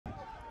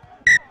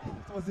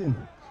was in.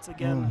 Once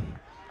again,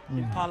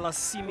 Impala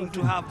seeming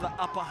to have the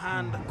upper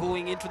hand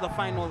going into the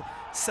final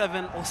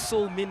 7 or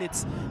so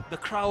minutes. The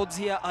crowds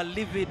here are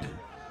livid,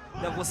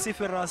 they're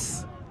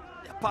vociferous,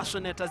 they're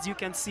passionate, as you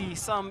can see,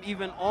 some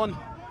even on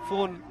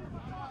phone.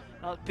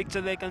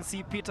 Picture there, you can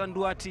see Peter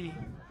Nduati,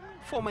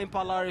 former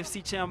Impala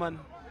RFC chairman,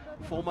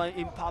 former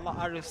Impala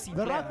RFC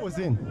The player. rack was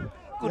in.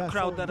 Good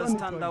crowd that has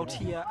turned out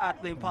here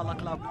at the Impala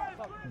Club.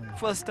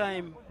 First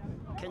time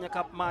Kenya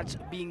Cup match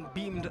being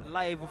beamed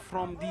live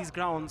from these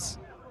grounds.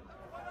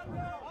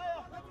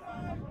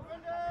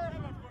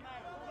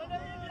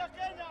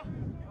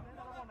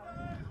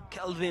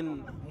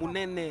 Kelvin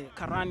Munene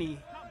Karani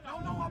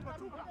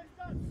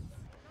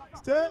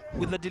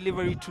with the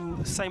delivery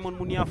to Simon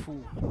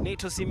Muniafu,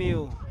 Nato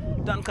Simeo,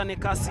 Duncan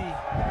Ekasi,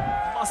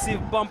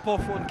 massive bump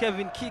off on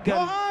Kevin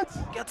Keegan,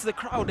 gets the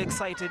crowd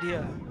excited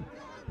here.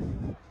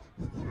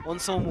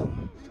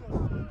 Onsomu,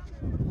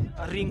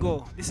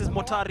 Ringo, this is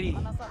Motari,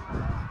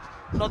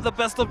 not the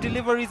best of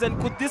deliveries, and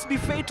could this be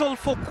fatal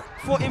for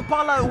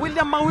Impala?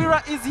 William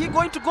Mawira, is he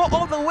going to go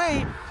all the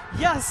way?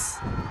 Yes,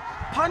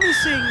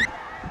 punishing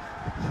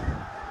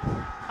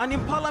an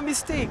Impala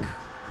mistake.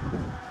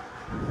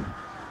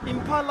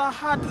 Impala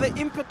had the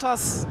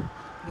impetus,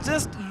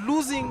 just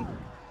losing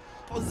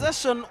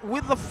possession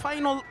with the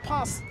final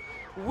pass.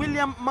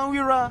 William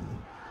Mawira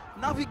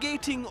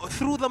navigating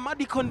through the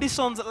muddy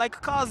conditions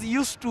like cars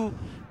used to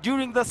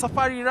during the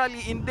Safari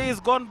Rally in days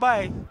gone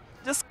by,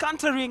 just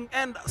cantering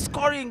and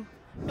scoring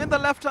in the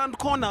left-hand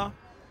corner.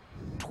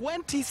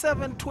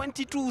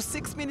 27-22,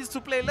 6 minutes to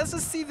play. Let's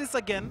just see this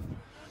again.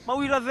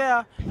 Mawira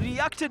there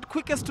reacted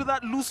quickest to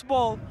that loose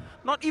ball.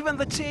 Not even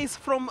the chase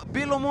from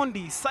Bill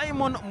Omondi,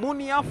 Simon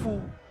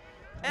Muniafu,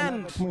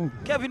 and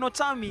Kevin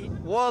Ochami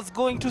was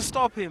going to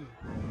stop him.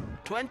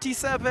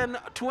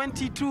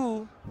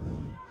 27-22.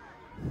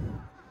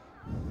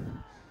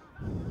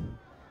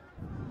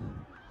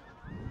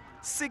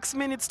 Six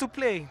minutes to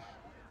play.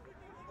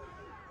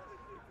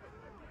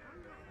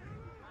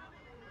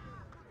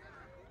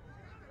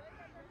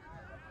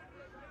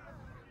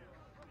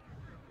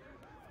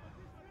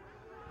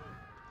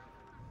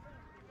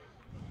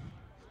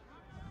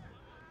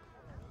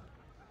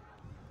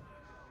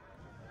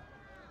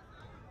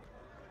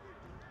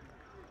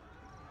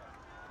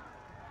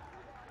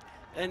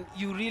 And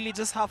you really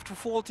just have to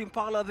fault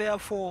Impala there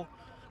for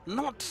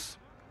not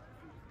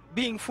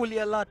being fully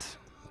alert.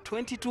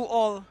 22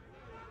 all.